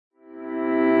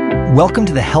Welcome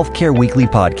to the Healthcare Weekly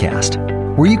podcast,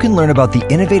 where you can learn about the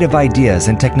innovative ideas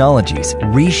and technologies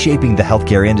reshaping the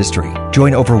healthcare industry.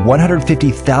 Join over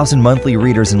 150,000 monthly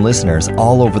readers and listeners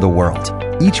all over the world.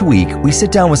 Each week, we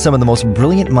sit down with some of the most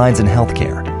brilliant minds in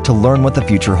healthcare to learn what the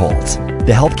future holds.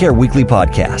 The Healthcare Weekly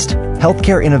podcast,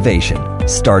 healthcare innovation,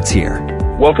 starts here.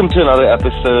 Welcome to another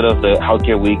episode of the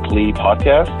Healthcare Weekly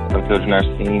podcast. I'm Coach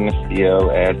Narsim,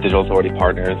 CEO at Digital Authority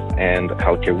Partners and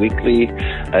Healthcare Weekly.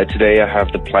 Today I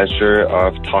have the pleasure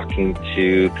of talking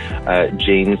to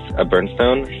James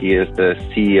Burnstone. He is the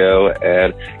CEO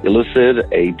at Elucid,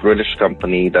 a British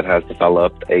company that has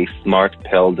developed a smart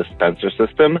pill dispenser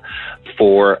system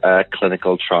for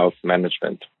clinical trials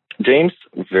management. James,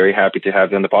 very happy to have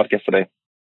you on the podcast today.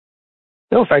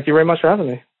 No, thank you very much for having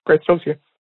me. Great to talk to you.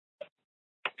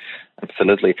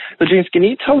 Absolutely. So, James, can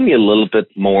you tell me a little bit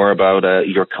more about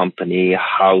your company,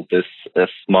 how this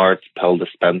smart pill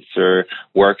dispenser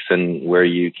works, and where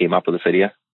you came up with this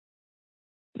idea?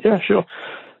 Yeah, sure.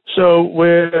 So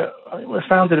we're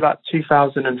founded about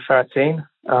 2013,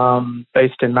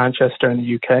 based in Manchester in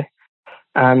the UK,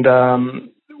 and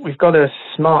we've got a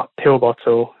smart pill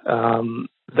bottle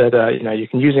that you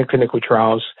can use in clinical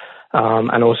trials,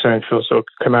 and also in sort of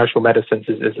commercial medicines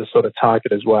is a sort of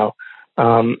target as well.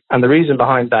 And the reason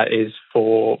behind that is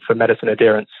for medicine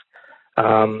adherence,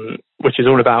 which is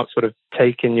all about sort of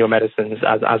taking your medicines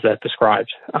as they're prescribed.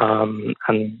 And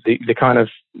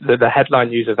the headline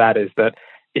news of that is that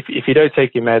if you don't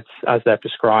take your meds as they're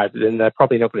prescribed, then they're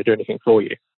probably not going to do anything for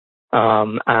you.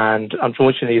 And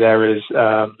unfortunately,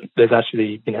 there's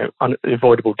actually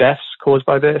unavoidable deaths caused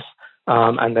by this,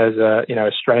 and there's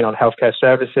a strain on healthcare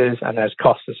services, and there's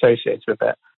costs associated with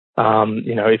it.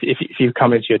 If you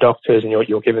come into your doctors and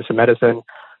you're given some medicine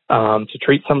to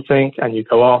treat something, and you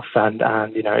go off and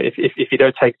if you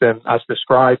don't take them as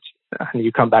prescribed, and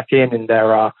you come back in and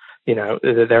there are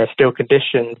still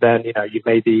conditions, then you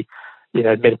may be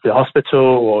admitted to the hospital,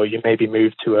 or you may be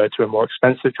moved to a more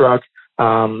expensive drug.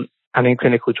 And in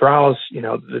clinical trials,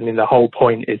 the whole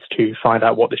point is to find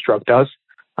out what this drug does.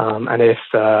 And if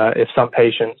some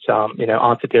patients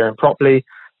aren't adhering properly,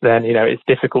 then it's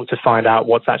difficult to find out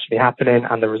what's actually happening,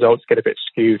 and the results get a bit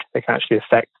skewed. They can actually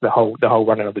affect the whole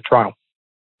running of the trial.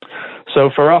 So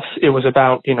for us, it was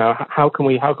about how can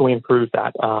we improve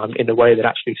that in a way that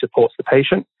actually supports the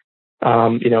patient.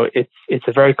 It's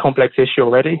a very complex issue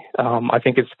already. I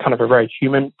think it's kind of a very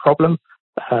human problem.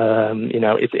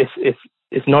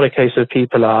 It's not a case of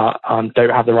people don't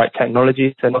have the right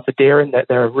technology, they're not adhering.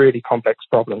 There are really complex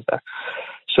problems there.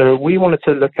 So we wanted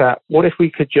to look at what if we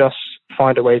could just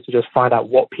find a way to just find out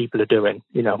what people are doing,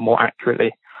 more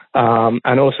accurately,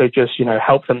 and also just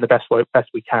help them the best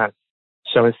we can.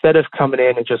 So instead of coming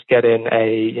in and just getting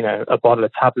a bottle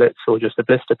of tablets or just a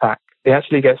blister pack, they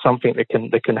actually get something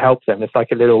that can help them. It's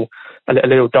like a little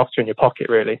doctor in your pocket,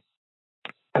 really.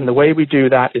 And the way we do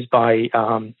that is by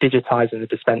digitizing the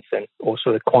dispensing, or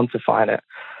sort of quantifying it.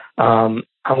 And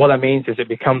what that means is it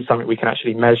becomes something we can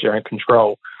actually measure and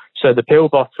control. So the pill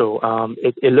bottle,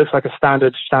 it looks like a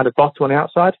standard bottle on the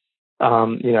outside.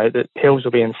 The pills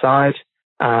will be inside,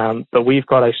 but we've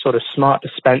got a sort of smart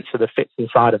dispenser that fits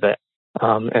inside of it,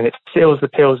 and it seals the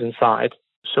pills inside.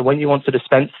 So when you want to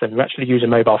dispense them, you actually use a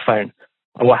mobile phone.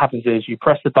 And what happens is you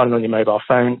press the button on your mobile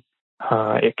phone,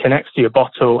 it connects to your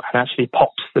bottle and actually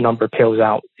pops the number of pills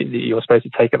out that you're supposed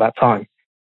to take at that time.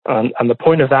 And the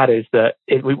point of that is that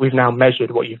we've now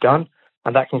measured what you've done.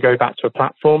 And that can go back to a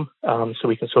platform, so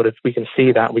we can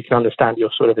see that, we can understand your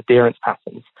sort of adherence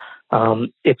patterns.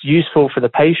 It's useful for the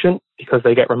patient because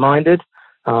they get reminded.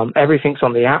 Everything's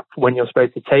on the app, when you're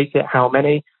supposed to take it, how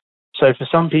many. So for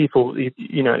some people,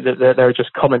 there are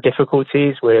just common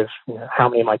difficulties with how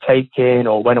many am I taking,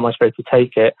 or when am I supposed to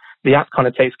take it. The app kind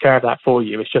of takes care of that for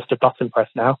you. It's just a button press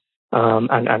now,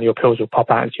 and your pills will pop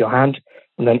out into your hand.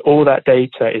 And then all that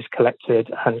data is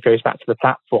collected and goes back to the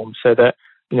platform, so that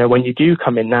when you do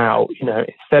come in now,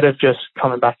 instead of just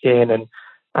coming back in and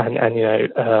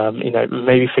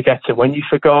maybe forgetting when you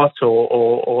forgot,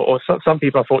 or some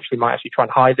people unfortunately might actually try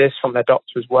and hide this from their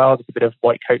doctor as well. There's a bit of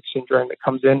white coat syndrome that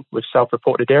comes in with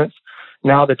self-reported adherence.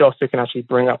 Now the doctor can actually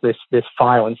bring up this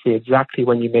file and see exactly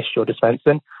when you missed your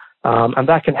dispensing, and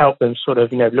that can help them sort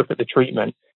of look at the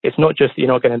treatment. It's not just that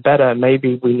you're not getting better.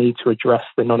 Maybe we need to address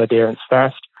the non-adherence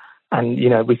first. And,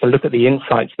 we can look at the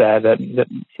insights there that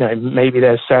maybe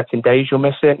there's certain days you're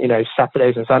missing,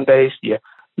 Saturdays and Sundays, you're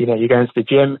going to the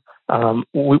gym.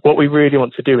 What we really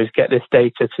want to do is get this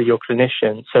data to your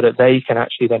clinician so that they can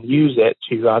actually then use it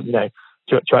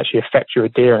to actually affect your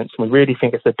adherence. And we really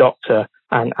think it's the doctor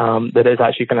and that is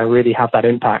actually going to really have that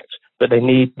impact, but they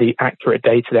need the accurate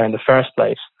data there in the first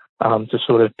place. to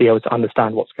sort of be able to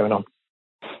understand what's going on.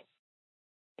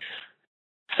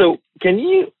 So can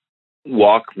you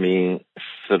walk me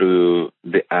through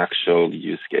the actual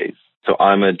use case? So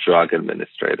I'm a drug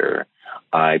administrator.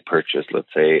 I purchase, let's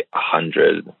say,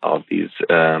 100 of these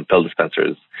pill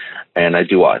dispensers, and I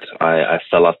do what? I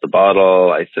fill up the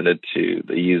bottle, I send it to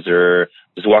the user.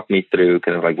 Just walk me through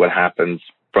kind of like what happens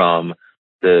from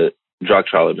the drug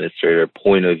trial administrator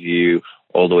point of view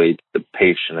all the way to the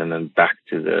patient and then back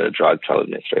to the drug trial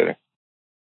administrator.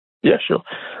 Yeah, sure.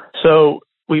 So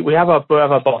we have our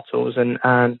bottles,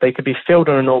 and they could be filled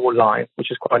on a normal line,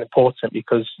 which is quite important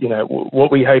because, you know, what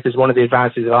we hope is one of the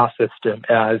advantages of our system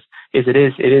is it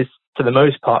is for the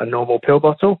most part a normal pill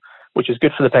bottle, which is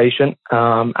good for the patient,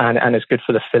 and it's good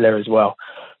for the filler as well.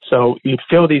 So you'd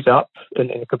fill these up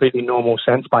in a completely normal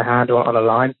sense by hand or on a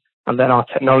line, and then our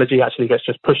technology actually gets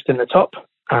just pushed in the top,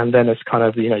 and then it's kind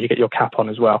of, you know, you get your cap on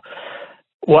as well.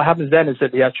 What happens then is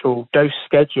that the actual dose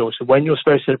schedule, so when you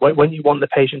want the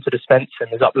patient to dispense them,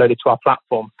 is uploaded to our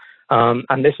platform.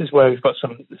 And this is where we've got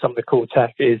some of the cool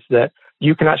tech, is that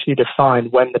you can actually define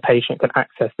when the patient can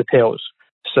access the pills.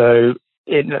 So,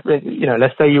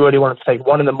 let's say you really want to take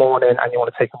one in the morning and you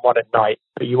want to take them one at night,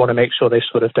 but you want to make sure they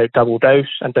sort of don't double dose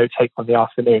and don't take one in the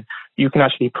afternoon. You can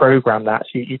actually program that.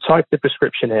 So you type the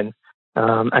prescription in,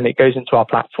 and it goes into our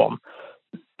platform.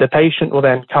 The patient will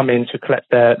then come in to collect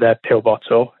their pill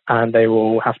bottle, and they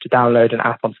will have to download an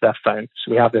app onto their phone. So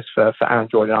we have this for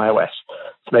Android and iOS.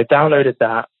 So they've downloaded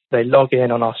that, they log in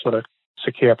on our sort of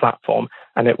secure platform,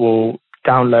 and it will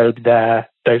download their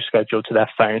dose schedule to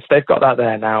their phone. So they've got that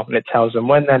there now, and it tells them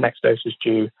when their next dose is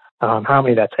due, how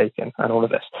many they're taking, and all of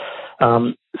this.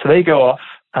 So they go off,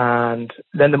 and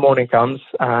then the morning comes,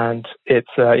 and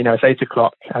it's 8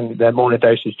 o'clock, and their morning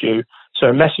dose is due. So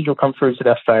a message will come through to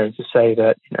their phone to say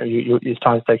that, it's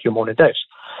time to take your morning dose.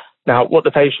 Now, what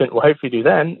the patient will hopefully do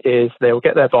then is they will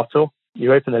get their bottle,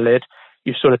 you open the lid,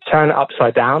 you sort of turn it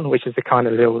upside down, which is the kind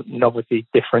of little novelty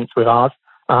difference with ours,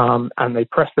 and they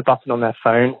press the button on their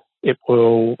phone. It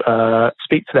will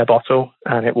speak to their bottle,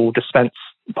 and it will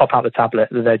pop out the tablet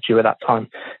that they're due at that time.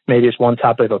 Maybe it's one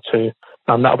tablet or two.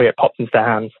 That'll be it popped into their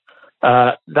hands.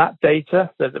 That data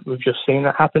that we've just seen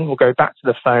that happen will go back to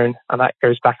the phone, and that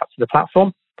goes back up to the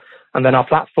platform. And then our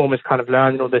platform is kind of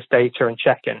learning all this data and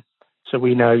checking. So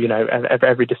we know,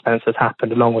 every dispense has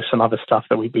happened, along with some other stuff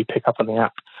that we pick up on the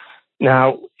app.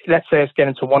 Now, let's say it's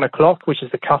getting to 1 o'clock, which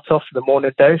is the cutoff for the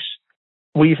morning dose.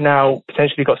 We've now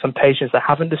potentially got some patients that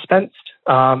haven't dispensed,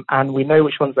 and we know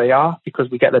which ones they are because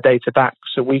we get the data back.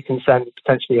 So we can send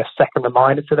potentially a second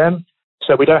reminder to them.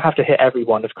 So we don't have to hit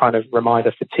everyone of kind of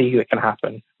reminder fatigue that can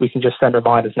happen. We can just send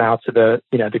reminders now to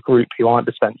the group who aren't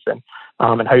dispensing,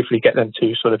 and hopefully get them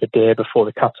to sort of adhere before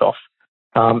the cutoff.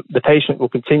 The patient will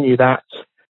continue that,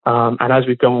 and as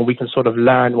we go on, we can sort of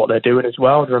learn what they're doing as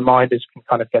well. The reminders can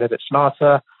kind of get a bit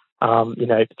smarter.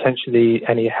 Potentially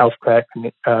any healthcare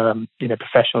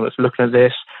professional that's looking at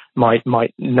this might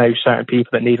know certain people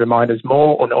that need reminders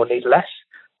more or need less,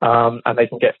 and they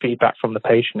can get feedback from the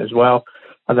patient as well.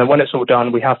 And then when it's all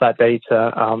done, we have that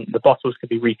data. The bottles can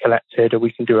be recollected, or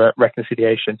we can do a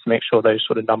reconciliation to make sure those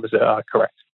sort of numbers are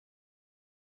correct.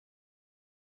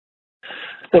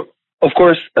 So, of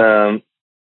course,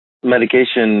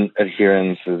 medication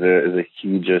adherence is a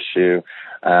huge issue,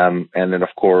 and it, of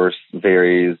course,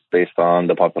 varies based on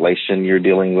the population you're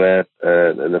dealing with,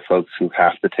 the folks who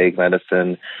have to take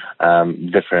medicine,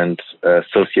 different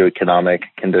socioeconomic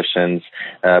conditions.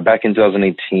 Back in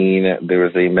 2018, there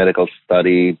was a medical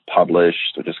study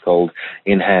published, which is called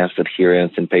Enhanced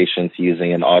Adherence in Patients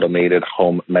Using an Automated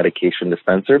Home Medication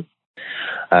Dispenser.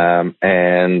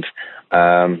 The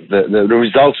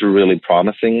results are really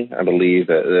promising. I believe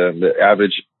the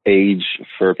average age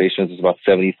for patients is about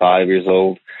 75 years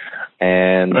old.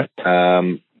 And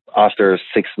after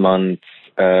 6 months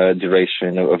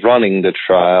duration of running the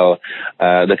trial,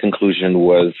 the conclusion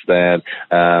was that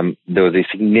there was a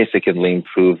significantly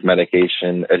improved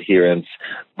medication adherence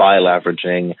by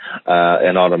leveraging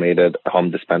an automated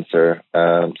home dispenser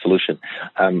solution.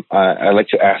 I'd like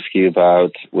to ask you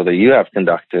about whether you have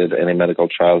conducted any medical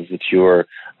trials with your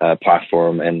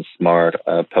platform and smart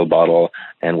pill bottle,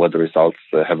 and what the results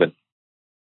have been.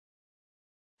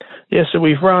 Yeah, so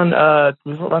we've run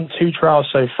 2 trials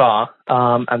so far,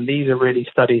 and these are really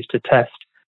studies to test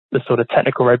the sort of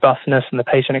technical robustness and the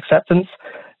patient acceptance,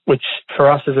 which for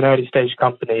us as an early stage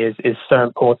company is so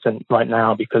important right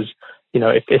now because,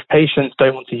 if patients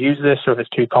don't want to use this or if it's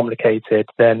too complicated,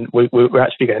 then we're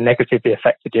actually going to negatively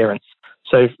affect adherence.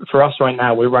 So for us right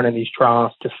now, we're running these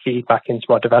trials to feed back into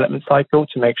our development cycle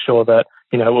to make sure that,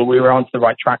 we were on the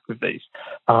right track with these.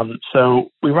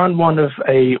 So we run one of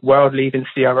a world-leading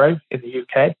CRO in the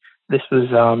UK. This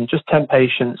was just 10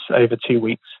 patients over 2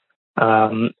 weeks.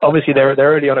 Obviously, they're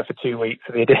already on it for 2 weeks,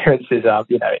 and the adherence is,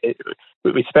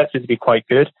 we expect it to be quite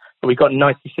good. But we got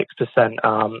 96%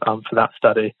 for that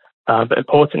study. But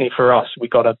importantly for us, we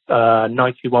got a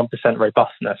 91%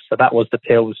 robustness. So that was the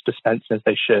pills dispensed as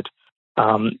they should.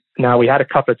 Now we had a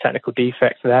couple of technical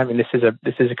defects there. I mean, this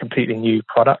is a completely new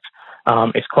product.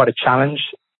 It's quite a challenge.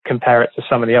 Compare it to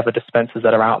some of the other dispensers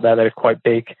that are out there that are quite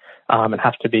big and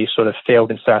have to be sort of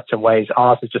filled in certain ways.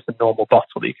 Ours is just a normal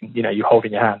bottle that you can, you hold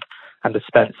in your hand and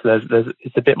dispense.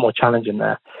 It's a bit more challenging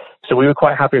there. So we were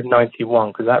quite happy with 91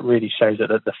 because that really shows that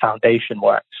the foundation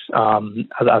works.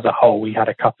 As a whole, we had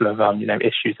a couple of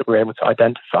issues that we were able to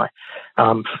identify.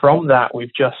 From that,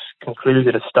 we've just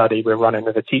concluded a study we're running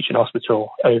with a teaching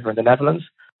hospital over in the Netherlands,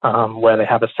 where they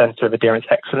have a Centre of Adherence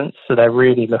Excellence. So they're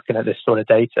really looking at this sort of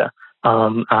data,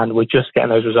 and we're just getting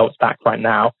those results back right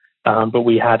now. But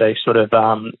we had a sort of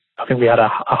I think we had a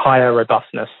higher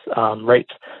robustness rate,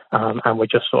 and we're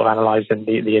just sort of analysing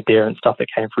the adherence stuff that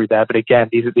came through there. But again,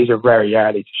 these are very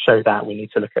early to show that. We need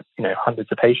to look at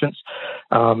hundreds of patients.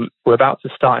 We're about to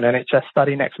start an NHS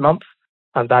study next month,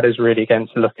 and that is really again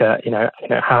to look at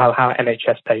how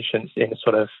NHS patients in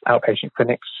sort of outpatient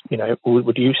clinics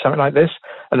would use something like this.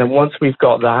 And then once we've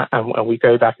got that and we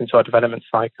go back into our development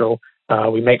cycle,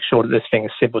 we make sure that this thing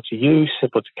is simple to use,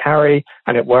 simple to carry,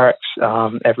 and it works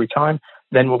every time.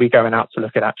 Then we'll be going out to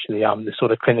look at actually the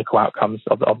sort of clinical outcomes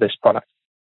of this product.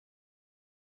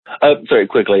 Sorry,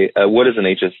 quickly, what is an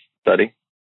NHS study?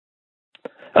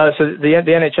 So the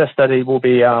NHS study will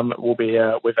be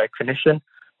with a clinician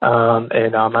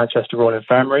in our Manchester Royal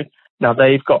Infirmary. Now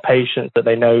they've got patients that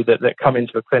they know that come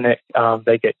into a clinic.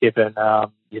 They get given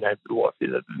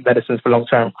medicines for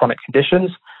long-term chronic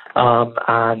conditions,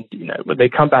 and when they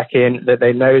come back in, that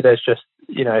they know there's just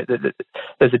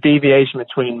there's a deviation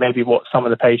between maybe what some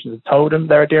of the patients have told them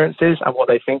their adherence is and what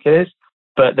they think it is.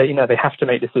 But they have to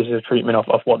make decisions of treatment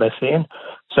of what they're seeing.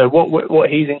 So what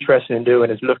he's interested in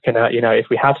doing is looking at, if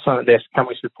we have some of this, can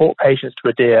we support patients to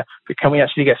adhere? But can we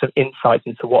actually get some insights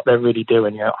into what they're really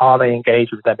doing? Are they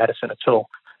engaged with their medicine at all?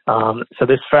 So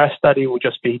this first study will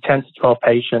just be 10 to 12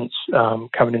 patients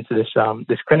coming into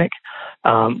this clinic,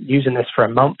 using this for a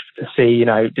month to see,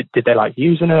 did they like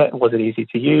using it? Was it easy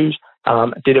to use?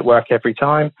 Did it work every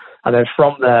time? And then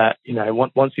from there,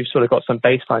 once you've sort of got some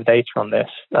baseline data on this,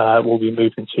 we'll be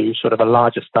moving to sort of a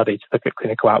larger study to look at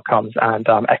clinical outcomes and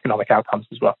economic outcomes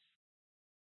as well.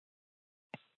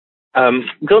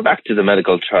 Go back to the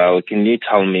medical trial. Can you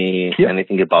tell me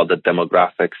anything about the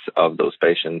demographics of those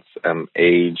patients,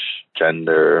 age,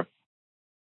 gender,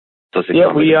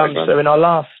 socioeconomic background? So in our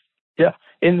last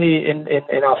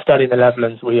in our study in the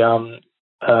Netherlands, we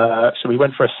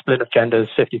went for a split of genders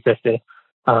 50-50,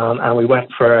 and we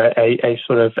went for a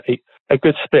sort of a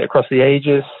good split across the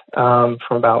ages, from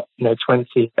about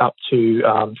 20 up to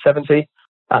 70,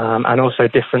 and also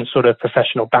different sort of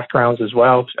professional backgrounds as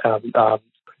well.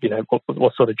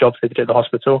 What sort of jobs they did at the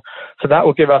hospital. So that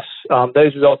will give us,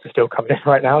 those results are still coming in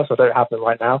right now, so I don't have them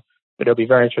right now, but it'll be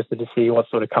very interesting to see what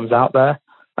sort of comes out there.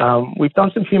 We've done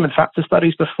some human factor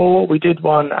studies before. We did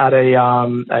one at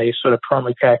a sort of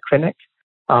primary care clinic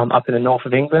up in the north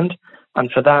of England.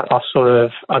 And for that, our sort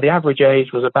of, the average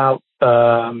age was about,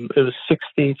 it was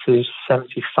 60 to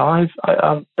 75,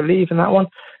 I believe, in that one.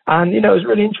 And, it was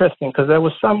really interesting because there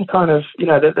was some kind of,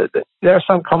 there are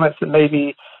some comments that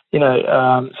maybe,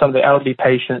 some of the elderly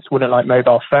patients wouldn't like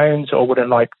mobile phones or wouldn't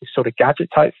like this sort of gadget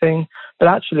type thing. But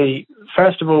actually,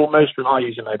 first of all, most of them are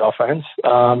using mobile phones, a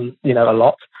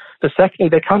lot. But secondly,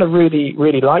 they kind of really,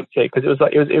 really liked it because it was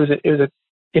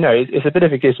it's a bit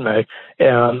of a gizmo.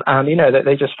 And,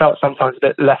 they just felt sometimes a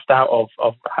bit left out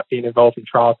of being involved in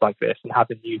trials like this and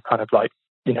having new kind of like,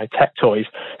 tech toys.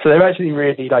 So they're actually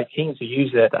really like keen to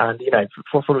use it and,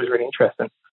 thought it was really interesting.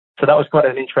 So that was quite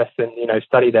an interesting,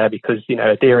 study there because,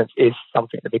 adherence is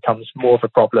something that becomes more of a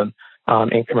problem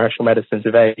in commercial medicines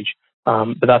of age.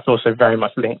 But that's also very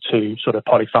much linked to sort of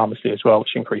polypharmacy as well,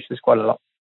 which increases quite a lot.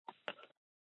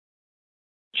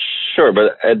 Sure,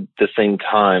 but at the same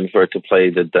time, for to play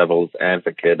the devil's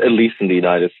advocate, at least in the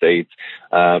United States,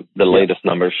 the latest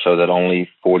numbers show that only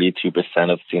 42%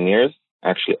 of seniors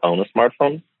actually own a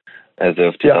smartphone as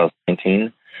of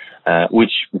 2019.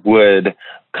 Which would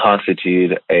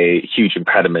constitute a huge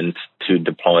impediment to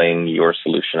deploying your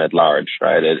solution at large,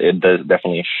 right? It does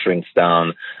definitely shrinks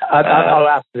down.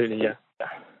 Absolutely,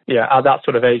 yeah. At that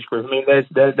sort of age group. I mean,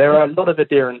 there are a lot of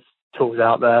adherence tools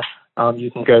out there.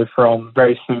 You can go from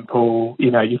very simple,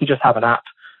 you can just have an app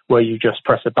where you just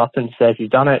press a button to say if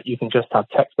you've done it. You can just have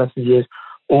text messages,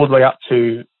 all the way up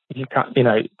to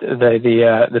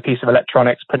the piece of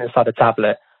electronics put inside a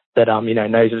tablet that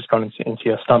knows it's gone into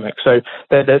your stomach. So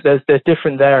there's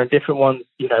different there, and different ones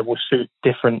will suit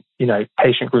different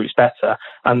patient groups better.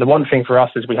 And the one thing for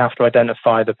us is we have to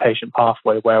identify the patient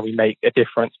pathway where we make a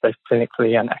difference both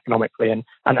clinically and economically, and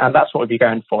that's what we'd be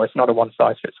going for. It's not a one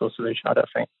size fits all solution, I don't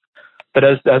think. But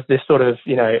as this sort of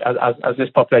as this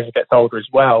population gets older as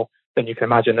well, then you can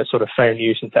imagine that sort of phone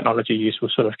use and technology use will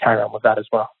sort of carry on with that as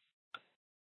well.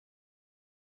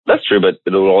 That's true, but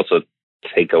it will also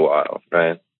take a while,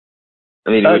 right? I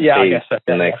mean, it would take I guess so.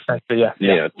 the next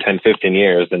 10, 15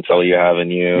 years until you have a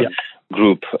new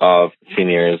group of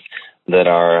seniors that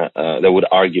are that would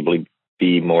arguably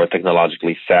be more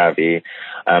technologically savvy.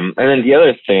 And then the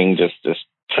other thing, just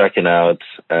checking out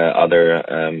other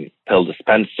pill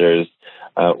dispensers,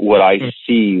 what I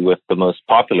see with the most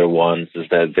popular ones is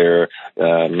that they're,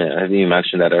 I think you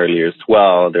mentioned that earlier as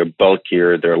well, they're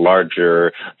bulkier, they're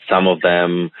larger. Some of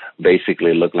them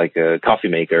basically look like a coffee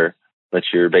maker that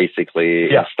you're basically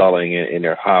installing in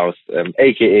your house,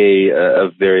 aka a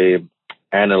very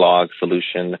analog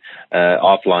solution,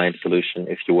 offline solution,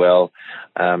 if you will.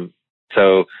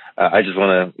 So I just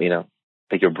want to,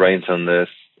 pick your brains on this.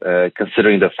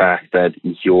 Considering the fact that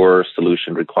your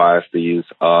solution requires the use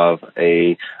of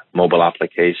a mobile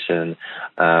application,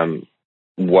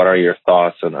 what are your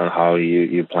thoughts on how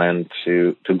you plan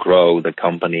to grow the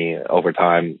company over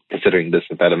time, considering this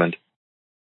impediment?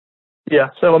 Yeah,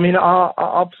 so I mean,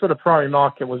 our sort of primary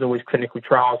market was always clinical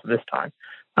trials at this time,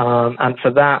 and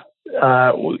for that,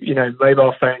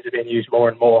 mobile phones are being used more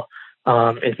and more.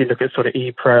 If you look at sort of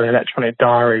ePro, electronic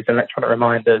diaries, electronic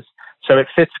reminders, so it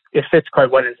fits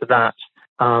quite well into that.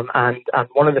 And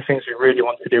one of the things we really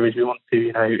want to do is we want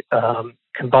to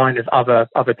combine with other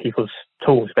people's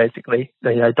tools, basically,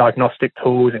 diagnostic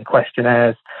tools and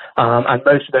questionnaires, and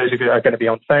most of those are going to be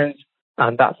on phones.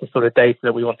 And that's the sort of data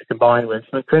that we want to combine with.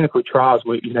 So in clinical trials,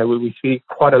 we see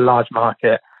quite a large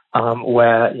market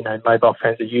where mobile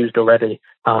phones are used already,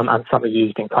 and some are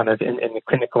used in kind of in the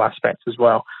clinical aspects as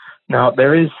well. Now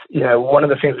there is one of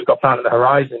the things we've got planned on the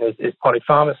horizon is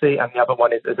polypharmacy, and the other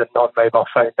one is a non-mobile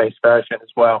phone based version as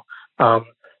well.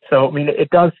 So I mean it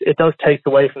does take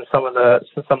away from some of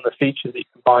the features that you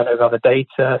combine with other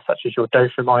data, such as your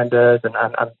dose reminders and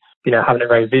having it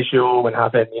very visual and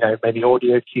having, maybe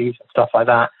audio cues and stuff like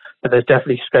that. But there's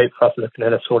definitely scope for us looking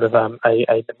at a sort of a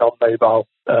non-mobile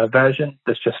version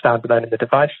that's just standalone in the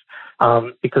device.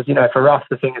 Because, for us,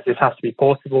 the thing is this has to be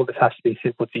portable, this has to be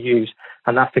simple to use.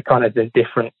 And that's the kind of the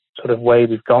different sort of way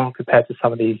we've gone compared to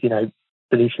some of these,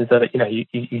 solutions that,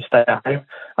 you stay at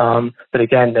home. But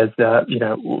again, there's,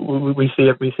 we see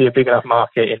a big enough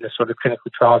market in the sort of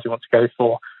clinical trials we want to go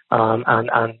for.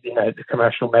 And the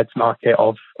commercial meds market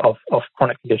of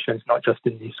chronic conditions, not just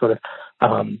in these sort of,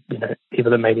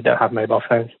 people that maybe don't have mobile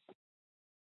phones.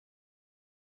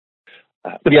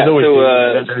 But there's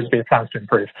always been plans to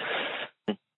improve.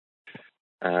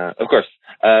 Of course.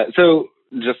 So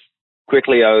just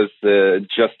quickly, I was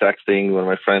just texting one of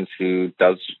my friends who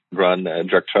does run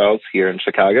drug trials here in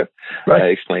Chicago,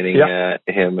 explaining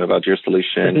him about your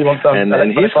solution.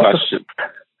 And his question...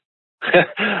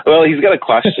 Well, he's got a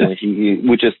question,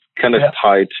 which is kind of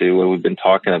tied to what we've been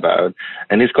talking about.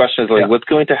 And his question is what's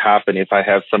going to happen if I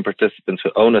have some participants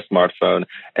who own a smartphone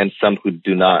and some who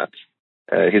do not?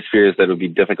 His fear is that it would be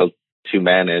difficult to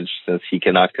manage since he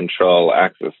cannot control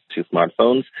access to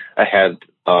smartphones ahead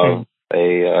of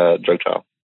a drug trial.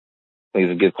 I think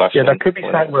it's a good question. Yeah, that could be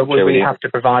something where we have to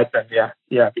provide them.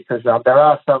 Yeah, because there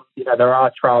are some, there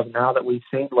are trials now that we've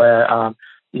seen where,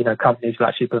 companies will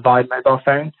actually provide mobile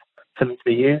phones for them to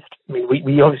be used. I mean,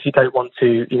 we obviously don't want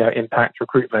to, impact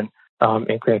recruitment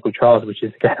in clinical trials, which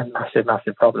is, again, a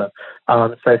massive problem.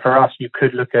 So for us, you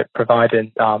could look at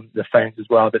providing the phones as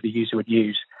well that the user would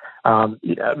use. I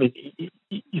mean,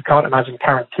 you can't imagine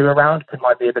carrying two around. It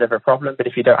might be a bit of a problem, but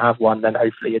if you don't have one, then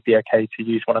hopefully it'd be okay to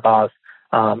use one of ours,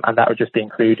 and that would just be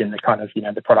included in the kind of,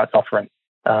 the product offering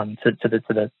to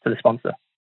the sponsor.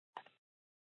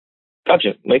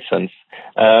 Gotcha. Makes sense.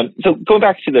 So going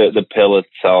back to the pill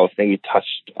itself, I think you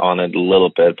touched on it a little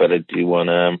bit, but I do want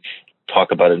to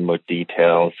talk about it in more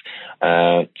details.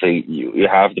 So you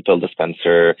have the pill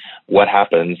dispenser. What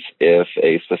happens if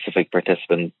a specific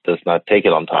participant does not take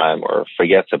it on time or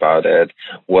forgets about it?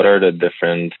 What are the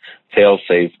different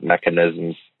fail-safe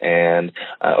mechanisms and,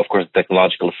 of course,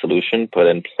 technological solution put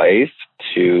in place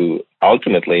to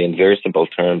ultimately, in very simple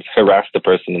terms, harass the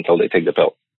person until they take the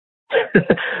pill?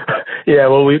 Yeah,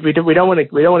 well, we don't want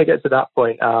to get to that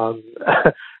point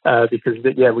because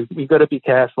we've got to be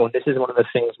careful. And this is one of the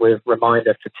things with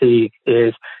reminder fatigue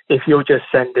is if you're just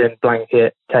sending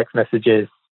blanket text messages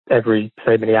every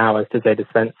so many hours to say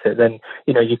dispense it, then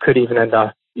you could even end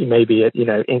up maybe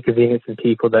inconveniencing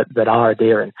people that are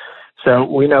adhering. So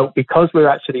we know because we're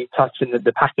actually touching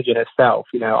the packaging itself,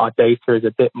 our data is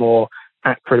a bit more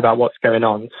accurate about what's going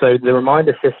on. So the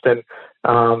reminder system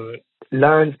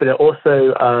learns, but it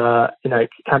also,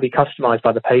 can be customized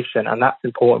by the patient, and that's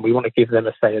important. We want to give them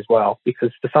a say as well,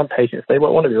 because for some patients, they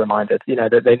won't want to be reminded,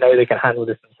 that they know they can handle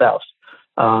this themselves.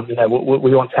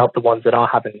 We want to help the ones that are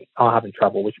having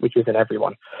trouble, which isn't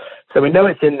everyone. So we know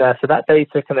it's in there. So that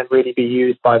data can then really be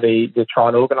used by the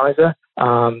trial organizer,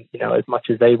 as much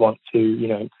as they want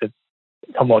to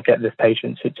somewhat get this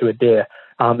patient to adhere.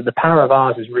 But the power of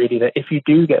ours is really that if you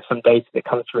do get some data that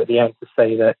comes through at the end to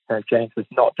say that James was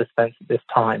not dispensed at this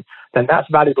time, then that's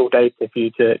valuable data for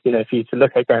you to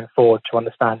look at going forward to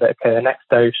understand that, okay, the next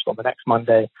dose on the next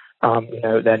Monday,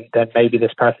 then maybe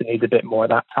this person needs a bit more at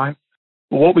that time.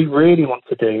 What we really want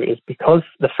to do is, because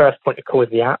the first point of call is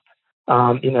the app,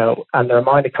 and the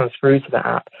reminder comes through to the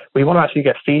app, we want to actually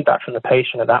get feedback from the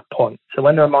patient at that point. So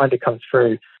when the reminder comes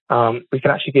through, we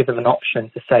can actually give them an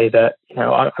option to say that,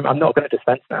 I'm not going to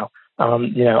dispense now.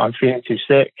 I'm feeling too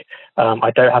sick.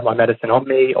 I don't have my medicine on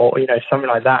me, or, something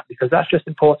like that, because that's just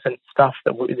important stuff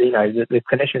that, the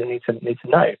clinicians need to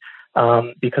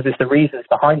know, because it's the reasons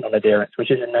behind non-adherence,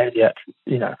 which isn't known yet,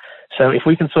 So if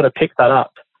we can sort of pick that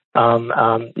up,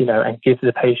 and give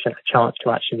the patient a chance to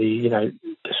actually,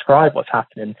 describe what's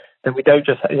happening, then we don't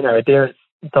just, adherence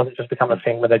doesn't just become a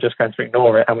thing where they're just going to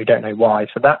ignore it and we don't know why.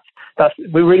 So that's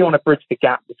we really want to bridge the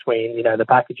gap between, the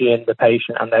packaging, the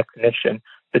patient and their clinician,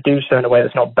 but do so in a way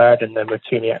that's not burdening them with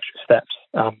too many extra steps,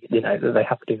 that they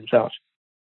have to do themselves.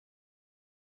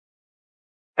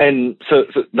 And so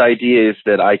the idea is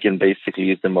that I can basically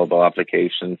use the mobile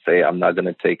application, say I'm not going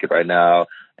to take it right now.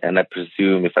 And I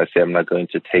presume if I say I'm not going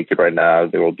to take it right now,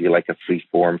 there will be like a free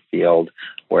form field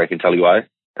where I can tell you why.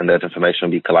 And that information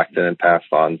will be collected and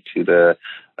passed on to the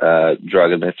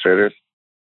drug administrators.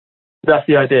 That's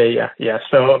the idea, yeah.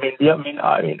 So, I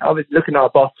was looking at our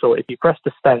bottle. If you press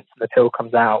dispense and the pill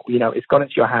comes out, it's gone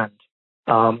into your hand.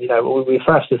 We're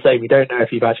first to say we don't know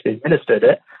if you've actually administered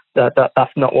it.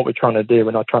 That's not what we're trying to do.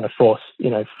 We're not trying to force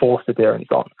adherence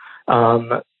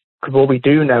on. Because what we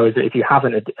do know is that if you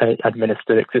haven't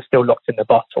administered it, it's still locked in the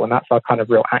bottle, and that's our kind of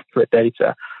real accurate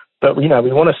data. But we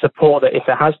want to support that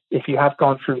if you have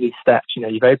gone through these steps,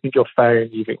 you've opened your phone,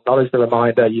 you've acknowledged the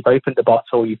reminder, you've opened the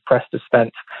bottle, you've pressed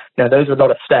dispense. Those are a lot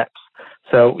of steps.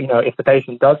 So if the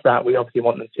patient does that, we obviously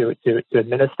want them to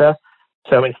administer.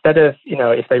 So instead of,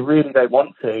 if they really don't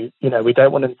want to, we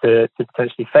don't want them to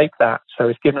potentially fake that. So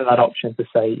it's given them that option to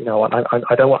say,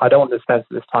 I don't want to dispense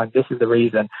at this time. This is the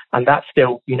reason. And that's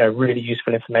still, really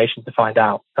useful information to find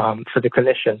out for the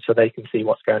clinician so they can see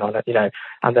what's going on,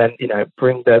 and then,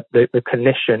 bring the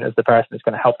clinician as the person who's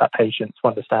going to help that patient to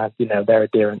understand, their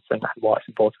adherence and why it's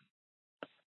important.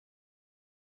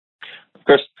 Of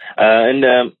course.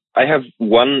 I have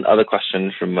one other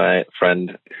question from my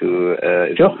friend who is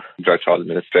a drug trial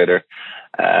administrator.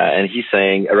 And he's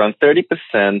saying around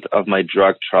 30% of my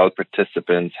drug trial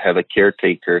participants have a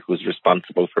caretaker who's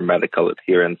responsible for medical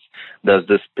adherence. Does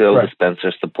this pill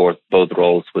dispenser support both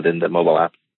roles within the mobile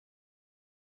app?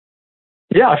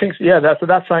 Yeah, I think so. Yeah,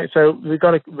 that's right. So we've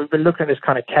been looking at this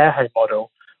kind of care home model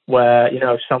where,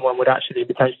 someone would actually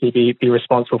potentially be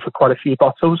responsible for quite a few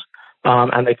bottles.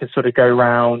 And they can sort of go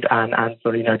around and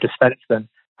sort of, dispense them.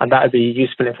 And that would be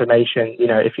useful information,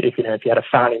 if you had a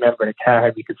family member in a care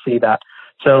home, you could see that.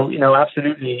 So,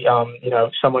 absolutely,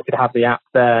 someone could have the app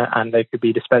there and they could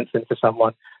be dispensing to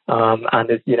someone.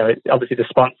 And, obviously the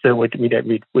sponsor would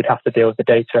have to deal with the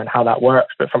data and how that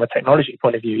works. But from a technology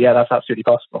point of view, yeah, that's absolutely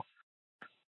possible.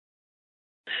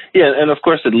 Yeah, and of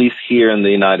course, at least here in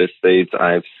the United States,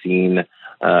 I've seen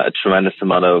a tremendous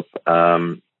amount of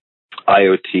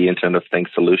IoT, Internet of Things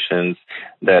solutions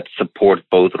that support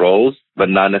both roles, but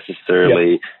not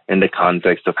necessarily in the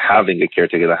context of having a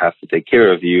caretaker that has to take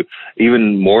care of you,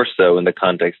 even more so in the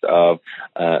context of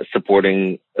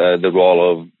supporting the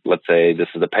role of, let's say, this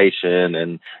is a patient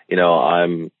and,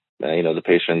 I'm, the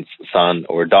patient's son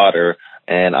or daughter,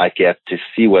 and I get to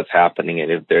see what's happening.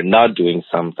 And if they're not doing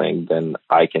something, then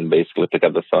I can basically pick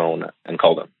up the phone and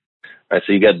call them. Right?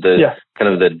 So you get the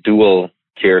kind of the dual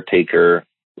caretaker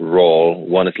role.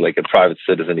 One is like a private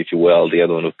citizen, if you will. The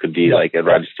other one could be like a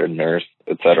registered nurse,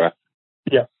 etc.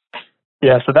 Yeah.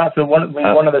 So that's one of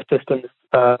the systems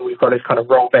we've got is kind of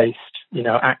role-based,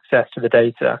 access to the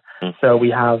data. So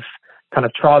we have kind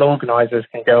of trial organizers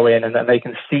can go in and then they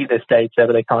can see this data,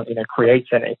 but they can't, create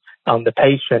any. The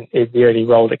patient is the only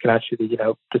role that can actually,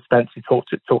 dispense and talk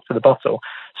to the bottle.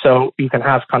 So you can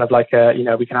have kind of like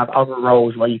we can have other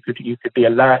roles where you could be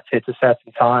alerted to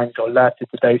certain times or alerted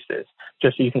to doses,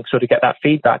 just so you can sort of get that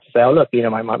feedback to say, oh, look,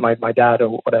 my dad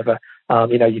or whatever,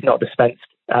 you've not dispensed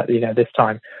at, this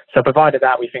time. So provided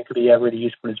that, we think could be really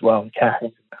useful as well in care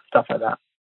and stuff like that.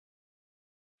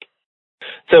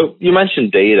 So you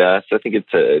mentioned data, so I think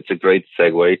it's a great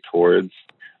segue towards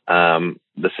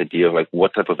this idea of like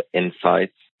what type of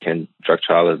insights can drug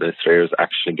trial administrators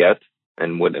actually get,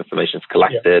 and what information is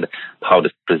collected, how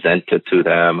it's presented to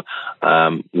them,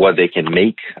 what they can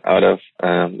make out of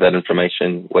that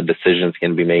information, what decisions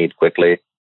can be made quickly.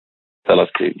 Tell us,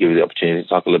 to give you the opportunity to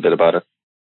talk a little bit about it.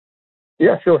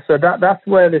 Yeah, sure. So that's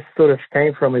where this sort of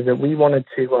came from, is that we wanted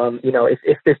to,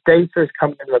 if this data is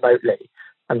coming in remotely,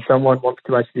 and someone wants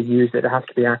to actually use it, it has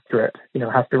to be accurate, it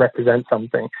has to represent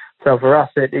something. So for us,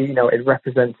 it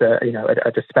represents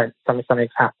a dispense,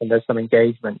 something's happened, there's some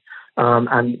engagement.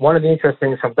 And one of the interesting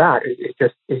things from that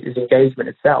is engagement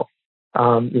itself.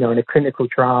 In a clinical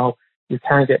trial, you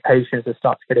can get patients that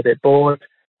start to get a bit bored.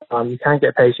 You can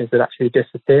get patients that actually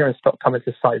disappear and stop coming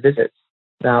to site visits.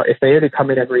 Now, if they only come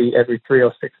in every 3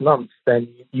 or 6 months, then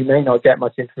you may not get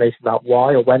much information about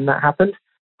why or when that happened.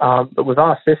 But with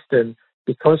our system,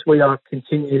 because we are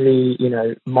continually,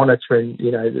 monitoring,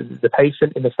 the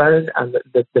patient in the phone and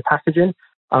the packaging,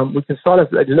 we can sort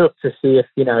of look to see if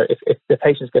the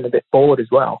patient's getting a bit bored as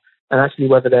well, and actually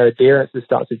whether their adherence has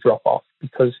started to drop off.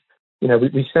 Because,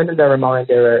 we send them their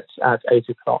reminder at 8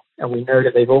 o'clock, and we know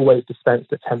that they've always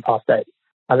dispensed at 10 past 8.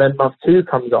 And then month 2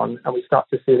 comes on, and we start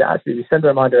to see that actually we send a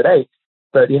reminder at 8,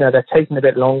 but, they're taking a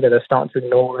bit longer, they're starting to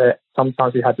ignore it.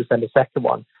 Sometimes we had to send a second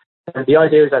one. And the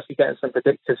idea is actually getting some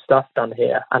predictive stuff done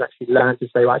here and actually learn to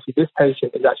say, well, actually, this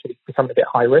patient is actually becoming a bit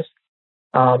high risk.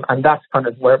 And that's kind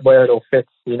of where it all fits.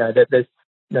 There's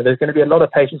going to be a lot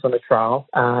of patients on the trial,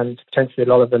 and potentially a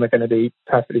lot of them are going to be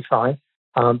perfectly fine.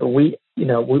 But we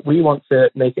want to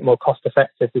make it more cost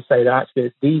effective to say that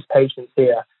actually these patients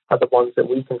here are the ones that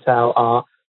we can tell are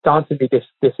starting to be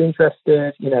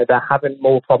disinterested. They're having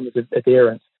more problems with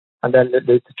adherence. And then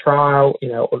the trial,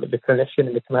 or the clinician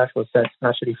in the commercial sense can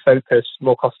actually focus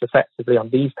more cost effectively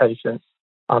on these patients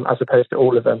as opposed to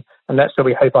all of them. And that's where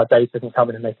we hope our data can come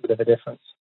in and make a bit of a difference.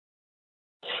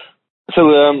 So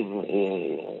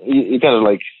you kind of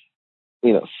like,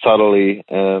 subtly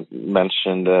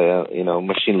mentioned,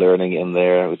 machine learning in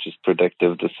there, which is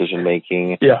predictive decision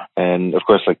making. Yeah. And of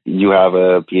course, like you have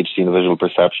a PhD in visual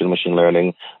perception, machine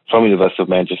learning from University of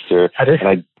Manchester. I do.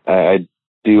 And I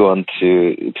do want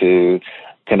to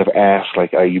kind of ask,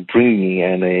 like, are you bringing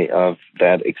any of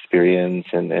that experience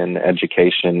and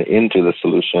education into the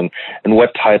solution? And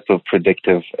what type of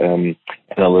predictive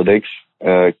analytics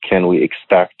can we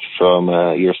expect from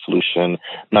your solution,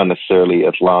 not necessarily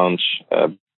at launch,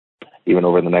 even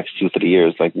over the next 2-3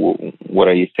 years? Like, what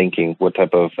are you thinking? What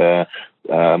type of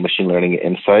machine learning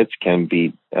insights can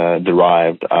be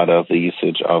derived out of the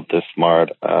usage of the smart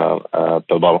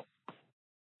pill bottle?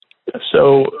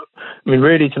 So,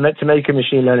 really, to make a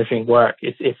machine learning thing work,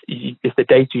 it's the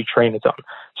data you train it on.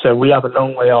 So we have a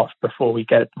long way off before we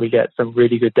get some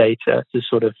really good data to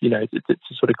sort of, to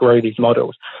sort of grow these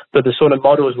models. But the sort of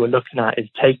models we're looking at is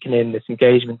taking in this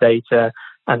engagement data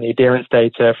and the adherence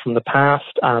data from the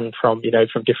past and from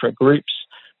different groups.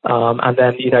 And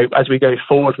then, as we go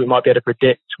forward, we might be able to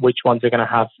predict which ones are going to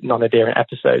have non-adherent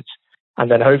episodes. And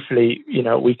then hopefully,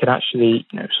 we can actually,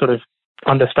 sort of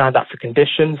understand that for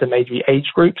conditions and maybe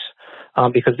age groups,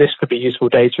 because this could be useful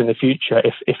data in the future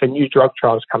if a new drug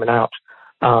trial is coming out,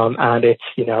 and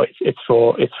it's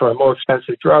for a more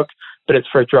expensive drug, but it's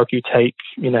for a drug you take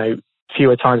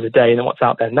fewer times a day than what's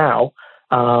out there now,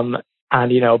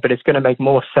 but it's going to make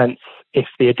more sense if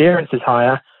the adherence is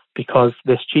higher, because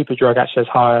this cheaper drug actually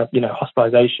has higher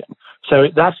hospitalization. So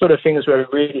that sort of thing is where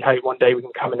we really hope one day we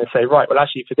can come in and say, right, well,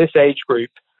 actually for this age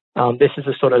group, this is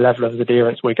the sort of level of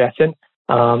adherence we're getting.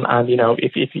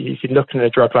 If you're looking at a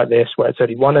drug like this where it's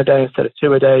only 1 a day instead of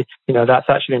 2 a day, that's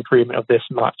actually an improvement of this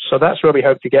much. So that's where we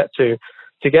hope to get to.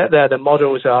 To get there, the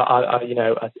models are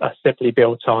simply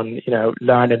built on,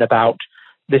 learning about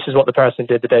this is what the person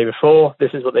did the day before,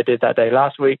 this is what they did that day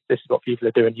last week, this is what people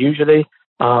are doing usually.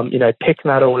 Picking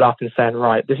that all up and saying,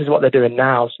 right, this is what they're doing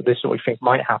now, so this is what we think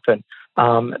might happen.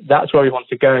 That's where we want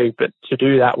to go, but to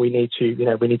do that, we need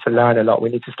to learn a lot. We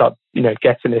need to start,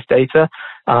 getting this data.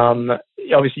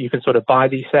 Obviously, you can sort of buy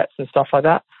these sets and stuff like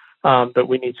that, but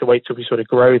we need to wait till we sort of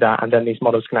grow that, and then these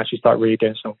models can actually start really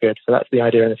doing some good. So that's the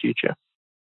idea in the future.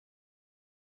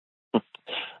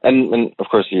 And of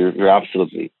course, you're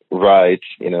absolutely right.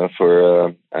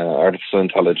 For artificial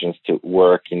intelligence to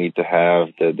work, you need to have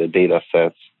the data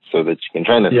sets so that you can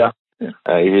train it. Yeah.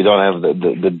 If you don't have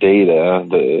the data,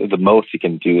 the most you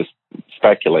can do is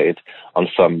speculate on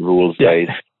some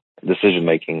rules-based decision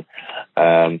making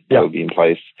that would be in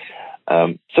place.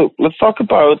 So let's talk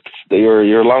about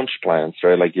your launch plans,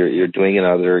 right? Like you're doing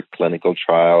another clinical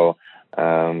trial.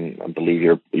 I believe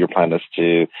your plan is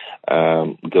to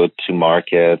go to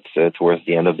market towards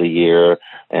the end of the year,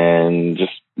 and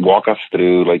just walk us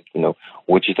through,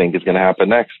 what you think is going to happen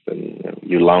next. And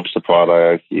you launch the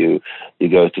product, you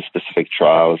go to specific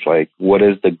trials. Like, what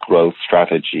is the growth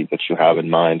strategy that you have in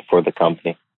mind for the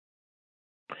company?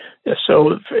 Yeah,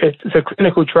 so the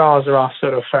clinical trials are our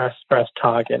sort of first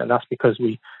target, and that's because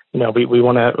we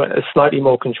want a slightly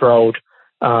more controlled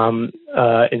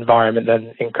environment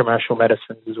than in commercial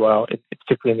medicines as well,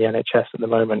 particularly in the NHS at the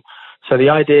moment. So the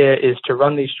idea is to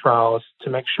run these trials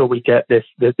to make sure we get this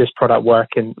product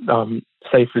working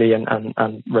safely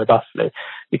and robustly,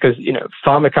 because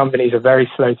pharma companies are very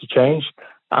slow to change.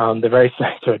 They're very slow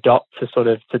to adopt to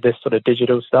this sort of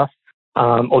digital stuff,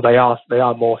 or they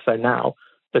are more so now.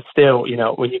 But still,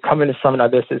 when you come into something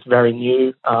like this, it's very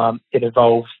new. It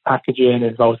involves packaging, it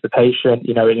involves the patient,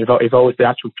 it involves the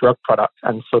actual drug product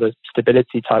and sort of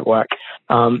stability type work.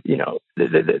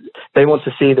 They want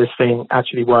to see this thing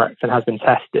actually works and has been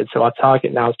tested. So our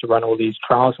target now is to run all these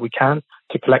trials we can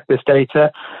to collect this data.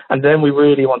 And then we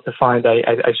really want to find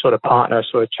a sort of partner, a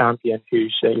sort of champion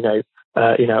who's, a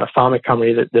pharma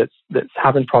company that's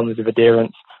having problems with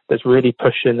adherence, that's really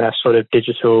pushing their sort of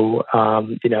digital,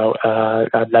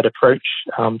 led approach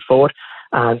forward.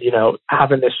 And,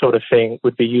 having this sort of thing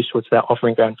would be useful to their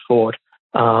offering going forward.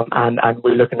 And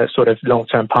we're looking at sort of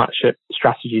long-term partnership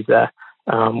strategies there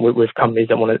with companies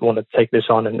that want to take this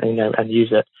on and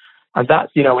use it. And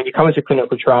that's, when you come into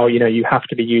clinical trial, you have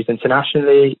to be used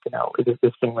internationally.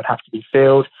 This thing would have to be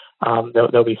filled.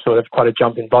 There'll be sort of quite a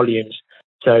jump in volumes.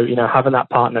 So, having that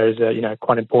partner is,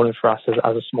 quite important for us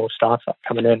as a small startup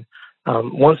coming in.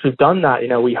 Once we've done that,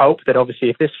 we hope that obviously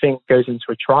if this thing goes into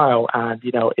a trial and,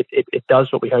 it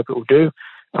does what we hope it will do,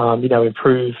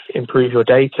 improve your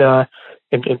data,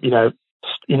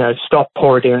 stop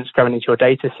poor adherence going into your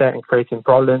data set and creating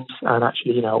problems, and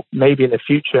actually, maybe in the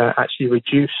future, actually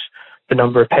reduce the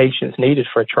number of patients needed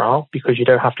for a trial because you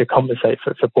don't have to compensate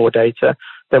for poor data,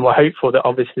 then we're hopeful that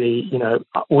obviously,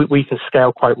 we can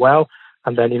scale quite well.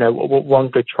 And then, one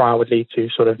good trial would lead to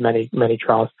sort of many, many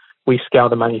trials. We scale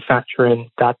the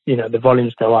manufacturing, that, the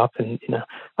volumes go up, and,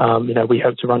 we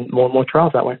hope to run more and more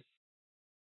trials that way.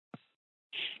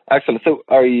 Excellent. So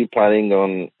are you planning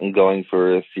on going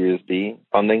for a Series B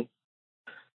funding?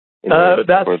 We'll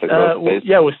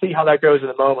see how that goes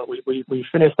at the moment. We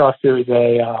finished our Series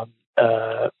A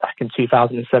back in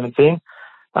 2017.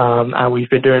 And we've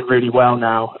been doing really well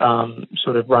now,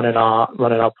 sort of running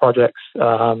our projects,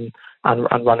 and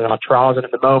running our trials. And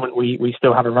at the moment, we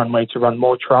still have a runway to run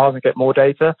more trials and get more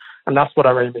data. And that's what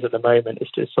our aim is at the moment, is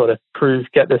to sort of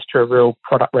get this to a real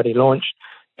product-ready launch,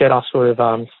 get our sort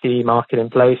of CE market in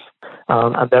place,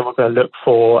 and then we're going to look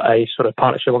for a sort of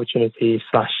partnership opportunity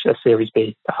 / a Series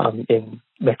B in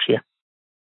next year.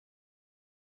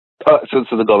 So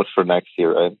the goal is for next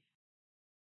year, right?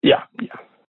 Yeah.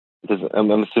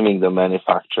 I'm assuming the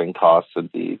manufacturing costs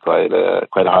would be quite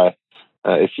high.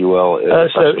 If you will.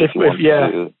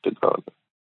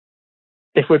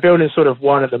 If we're building sort of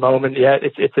one at the moment,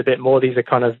 it's a bit more. These are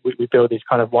kind of, we build these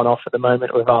kind of one-off at the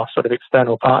moment with our sort of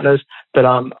external partners. But,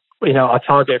 our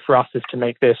target for us is to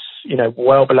make this,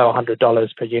 well below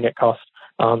 $100 per unit cost.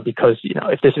 Because,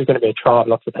 if this is going to be a trial of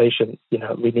lots of patients,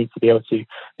 we need to be able to,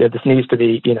 this needs to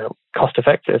be, cost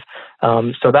effective.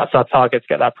 So that's our target, to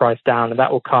get that price down. And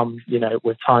that will come,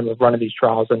 with time of running these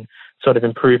trials and sort of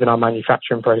improving our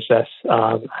manufacturing process,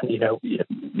 and,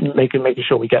 making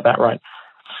sure we get that right.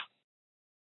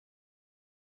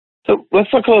 So let's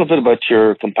talk a little bit about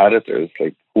your competitors.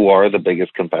 Like, who are the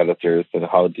biggest competitors, and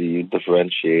how do you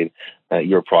differentiate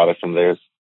your product from theirs?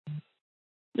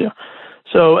 Yeah.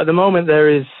 So at the moment, there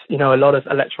is, a lot of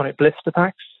electronic blister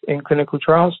packs in clinical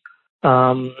trials.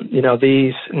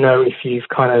 These, if you've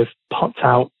kind of popped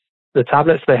out the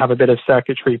tablets, they have a bit of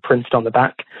circuitry printed on the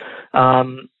back.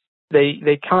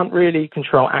 They can't really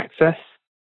control access,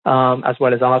 as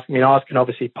well as ours. Ours can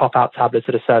obviously pop out tablets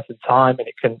at a certain time, and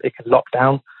it can lock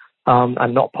down,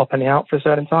 and not pop any out for a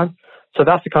certain time. So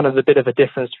that's the bit of a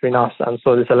difference between us and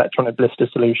sort of this electronic blister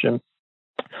solution.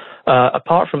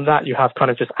 Apart from that, you have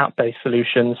kind of just app-based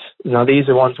solutions. Now, these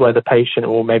are ones where the patient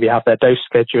will maybe have their dose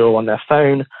schedule on their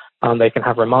phone, They can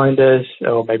have reminders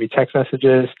or maybe text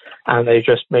messages, and they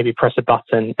just maybe press a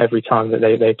button every time that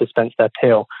they dispense their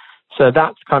pill. So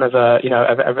that's kind of a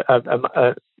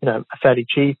fairly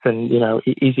cheap and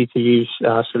easy to use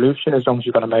solution as long as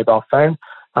you've got a mobile phone.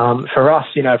 For us,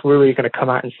 if we're really going to come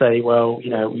out and say, well,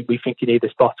 we think you need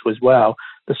this bottle as well,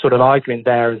 the sort of argument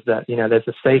there is that, there's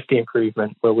a safety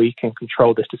improvement where we can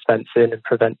control this dispensing and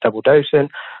prevent double dosing.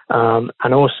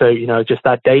 And also, just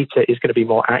that data is going to be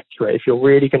more accurate. If you're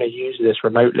really going to use this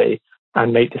remotely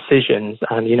and make decisions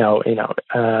and,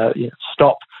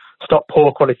 stop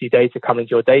poor quality data coming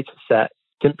to your data set,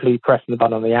 simply pressing the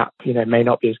button on the app, may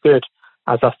not be as good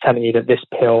as us telling you that this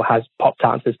pill has popped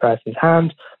out into this person's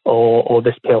hand or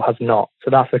this pill has not.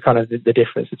 So that's the kind of the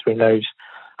difference between those.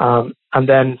 And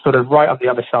then sort of right on the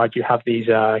other side, you have these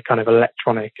kind of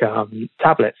electronic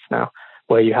tablets now,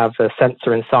 where you have a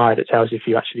sensor inside that tells you if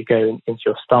you actually go into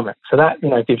your stomach. So that,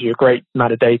 gives you a great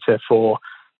amount of data for,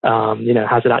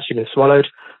 has it actually been swallowed?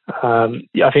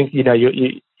 I think,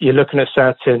 you're looking at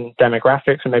certain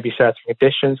demographics and maybe certain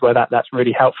conditions where that's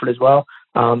really helpful as well.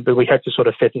 But we hope to sort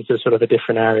of fit into sort of a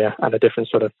different area and a different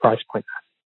sort of price point.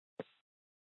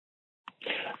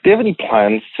 Do you have any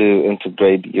plans to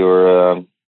integrate your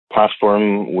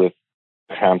platform with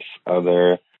perhaps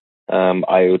other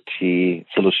IoT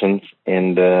solutions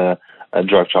in the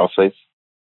drug trial space?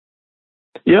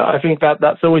 Yeah, I think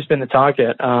that's always been the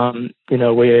target.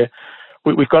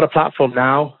 We've got a platform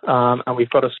now, and we've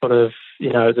got a sort of,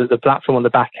 the platform on the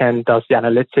back end does the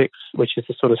analytics, which is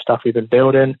the sort of stuff we've been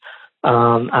building,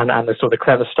 and the sort of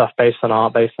clever stuff based on our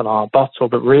bottle.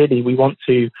 But really, we want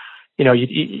to,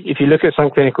 if you look at some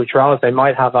clinical trials, they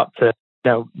might have up to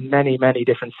many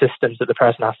different systems that the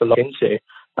person has to log into,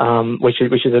 which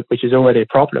is already a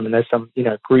problem. And there's some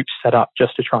groups set up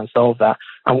just to try and solve that.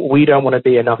 And we don't want to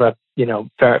be another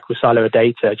vertical silo of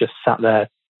data just sat there.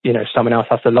 Someone else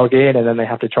has to log in and then they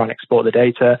have to try and export the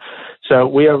data. So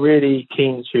we are really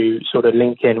keen to sort of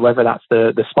link in, whether that's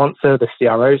the sponsor, the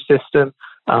CRO system,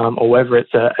 or whether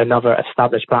it's another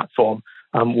established platform.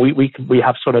 We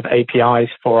have sort of APIs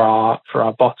for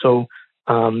our bottle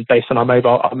based on our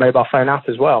mobile phone app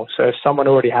as well. So if someone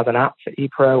already has an app for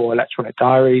ePro or electronic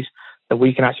diaries, then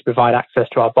we can actually provide access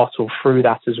to our bottle through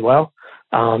that as well.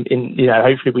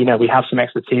 Hopefully we have some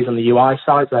expertise on the UI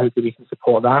side, so hopefully we can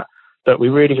support that. But we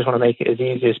really just want to make it as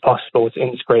easy as possible to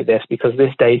integrate this, because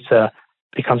this data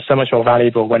becomes so much more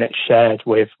valuable when it's shared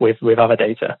with other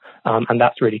data. And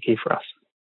that's really key for us.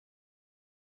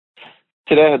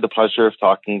 Today I had the pleasure of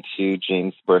talking to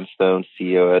James Burnstone,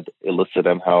 CEO at Illicit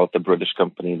M Health, a British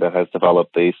company that has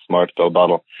developed a smart pill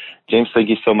bottle. James, thank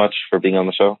you so much for being on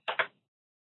the show.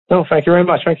 No, thank you very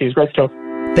much. Thank you. It's great to talk.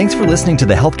 Thanks for listening to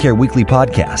the Healthcare Weekly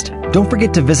podcast. Don't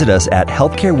forget to visit us at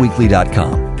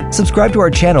healthcareweekly.com. Subscribe to our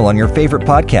channel on your favorite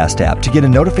podcast app to get a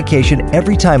notification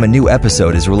every time a new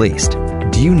episode is released.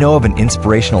 Do you know of an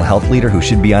inspirational health leader who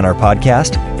should be on our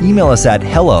podcast? Email us at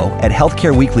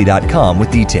hello@healthcareweekly.com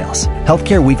with details.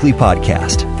 Healthcare Weekly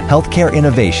Podcast. Healthcare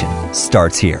innovation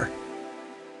starts here.